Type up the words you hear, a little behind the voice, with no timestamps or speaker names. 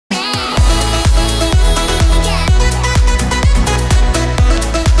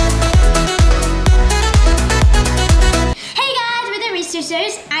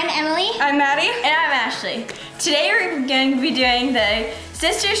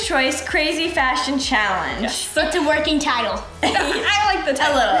Sister's Choice Crazy Fashion Challenge. Yes. It's a working title. I like the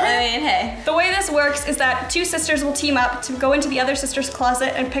title. A little, I mean, hey. The way this works is that two sisters will team up to go into the other sister's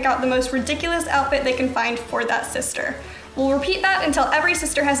closet and pick out the most ridiculous outfit they can find for that sister. We'll repeat that until every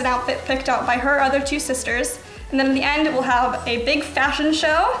sister has an outfit picked out by her other two sisters. And then in the end, we'll have a big fashion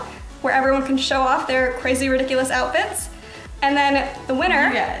show where everyone can show off their crazy, ridiculous outfits. And then the winner,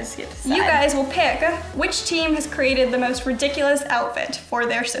 You guys get to decide. you guys will pick which team has created the most ridiculous outfit for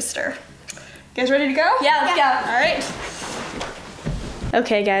their sister. You guys ready to go? Yeah, let's go. All right.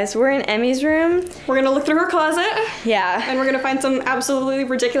 Okay, guys, we're in Emmy's room. We're gonna look through her closet Yeah. and we're gonna find some absolutely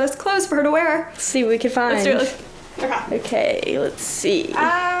ridiculous clothes for her to wear. Let's see what we can find. Let's do it. Okay. Okay, let's see.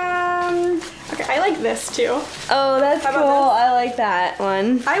 Okay, I like this too. Oh, that's How cool. about this? I like that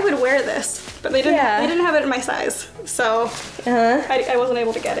one. I would wear this, but they didn't have it in my size, so I wasn't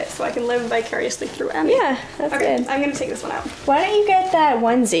able to get it, so I can live vicariously through Emmy. Yeah, that's Okay, good. I'm gonna take this one out. Why don't you get that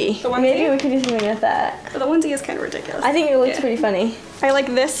onesie? The onesie? Maybe we could do something with that. The onesie is kind of ridiculous. I think it looks Yeah. pretty funny. I like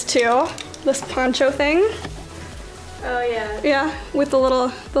this too, this poncho thing. Oh yeah. Yeah, with the little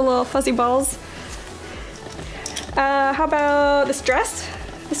fuzzy balls. How about this dress?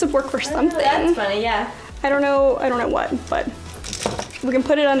 This would work for something. That's funny, yeah. I don't know what, but we can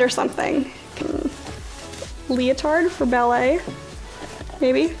put it under something. Leotard for ballet,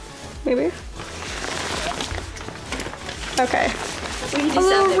 maybe. Okay. We can A do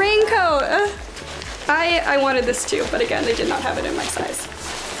little something. raincoat. I wanted this too, but again, they did not have it in my size.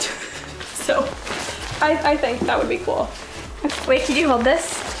 So I think that would be cool. Wait, can you hold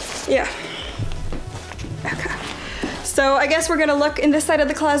this? Yeah. Okay. So I guess we're gonna look in this side of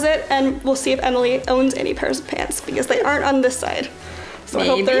the closet and we'll see if Emily owns any pairs of pants because they aren't on this side. So I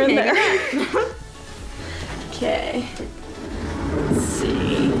hope they're in Maybe, there. Okay. Let's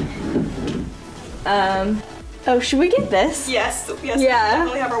see. Oh, should we get this? Yes, Yeah.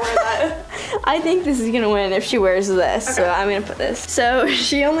 definitely have her wear that. I think this is gonna win if she wears this, so Okay. I'm gonna put this. So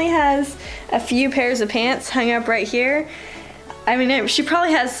she only has a few pairs of pants hung up right here. I mean, she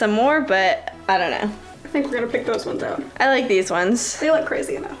probably has some more, but I don't know. I think we're gonna pick those ones out. I like these ones. They look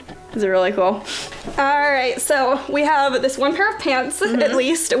crazy enough. These are really cool. All right, so we have this one pair of pants, at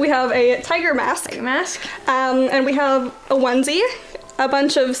least. We have a tiger mask. Mask? And we have a onesie, a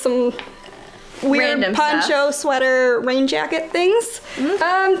bunch of some weird Random poncho, stuff. sweater, rain jacket things. Don't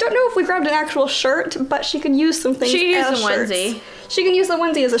know if we grabbed an actual shirt, but she could use some things She could use as the shirts. onesie. She can use the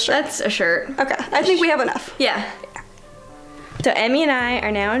onesie as a shirt. That's a shirt. Okay, I think we have enough. Yeah. So Emmy and I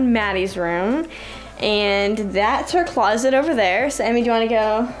are now in Maddie's room, and that's her closet over there. So Emmy, do you want to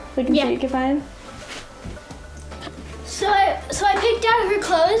go look and see what you can find? So I picked out her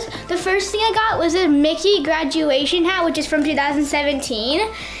clothes. The first thing I got was a Mickey graduation hat, which is from 2017.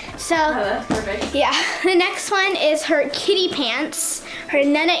 So that's perfect. yeah, the next one is her kitty pants. Her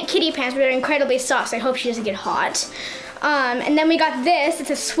Nanette kitty pants, but they're incredibly soft, so I hope she doesn't get hot. And then we got this,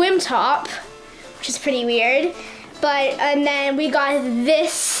 it's a swim top, which is pretty weird. And then we got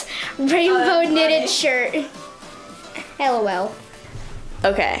this rainbow knitted shirt. LOL.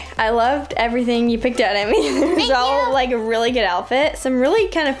 Okay, I loved everything you picked out, Emmy. It was all like a really good outfit, some really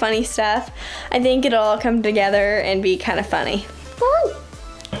kind of funny stuff. I think it'll all come together and be kind of funny. Woo!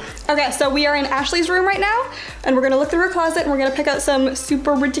 Okay, so we are in Ashley's room right now, and we're gonna look through her closet and we're gonna pick out some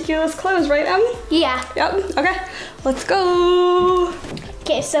super ridiculous clothes, right, Em? Yeah. Yep, okay, let's go.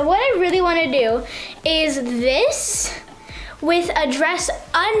 Okay, so what I really want to do is this with a dress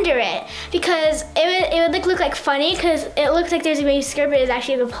under it, because it would look like funny, because it looks like there's a baby skirt, but it's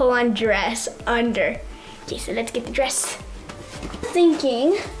actually a pull-on dress under. Okay, so let's get the dress.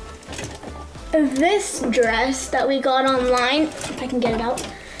 Thinking of this dress that we got online, if I can get it out.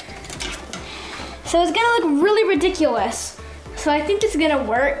 So it's gonna look really ridiculous. So I think it's gonna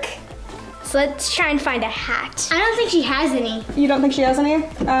work. So let's try and find a hat. I don't think she has any. You don't think she has any?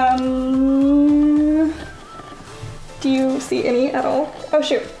 Do you see any at all? Oh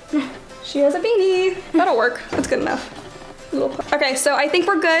shoot, she has a beanie. That'll work, that's good enough. Okay, so I think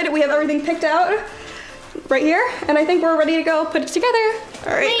we're good. We have everything picked out right here, and I think we're ready to go put it together.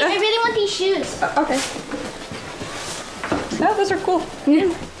 All right. Wait, I really want these shoes. Okay. No, those are cool.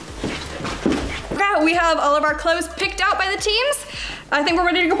 Okay, we have all of our clothes picked out by the teams. I think we're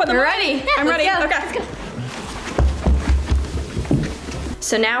ready to go put them on. Ready? Yeah, I'm ready. let's go. Okay. Let's go.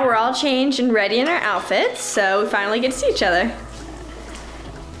 So now we're all changed and ready in our outfits, so we finally get to see each other.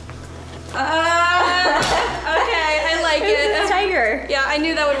 Okay, I like it. It's Tiger. Yeah, I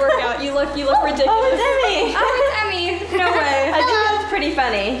knew that would work out. You look ridiculous. Oh, it's Emmy. Oh, it's Emmy. No way. I think that's pretty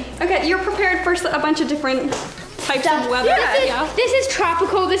funny. Okay, you're prepared for a bunch of different types of weather. This is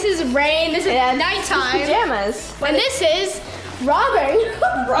tropical, this is rain, this is nighttime. Pajamas. And this is Robbing?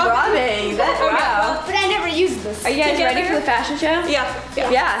 Robbing. Wow. But I never used this. Are you guys ready for the fashion show?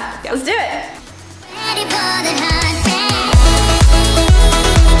 Yeah. Let's do it. Ready for the hunt.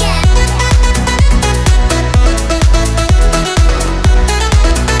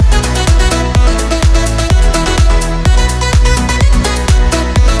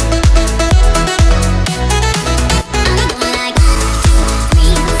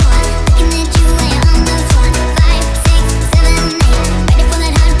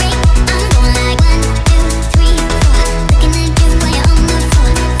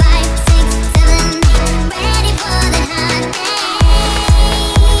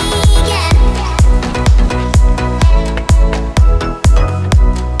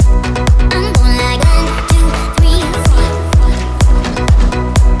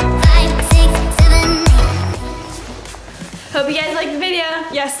 Hope you guys liked the video.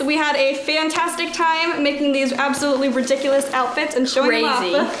 Yes, we had a fantastic time making these absolutely ridiculous outfits and showing them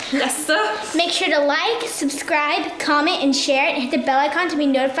off. Yes. Make sure to like, subscribe, comment, and share it, and hit the bell icon to be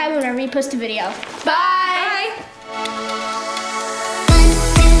notified whenever we post a video. Bye. Bye.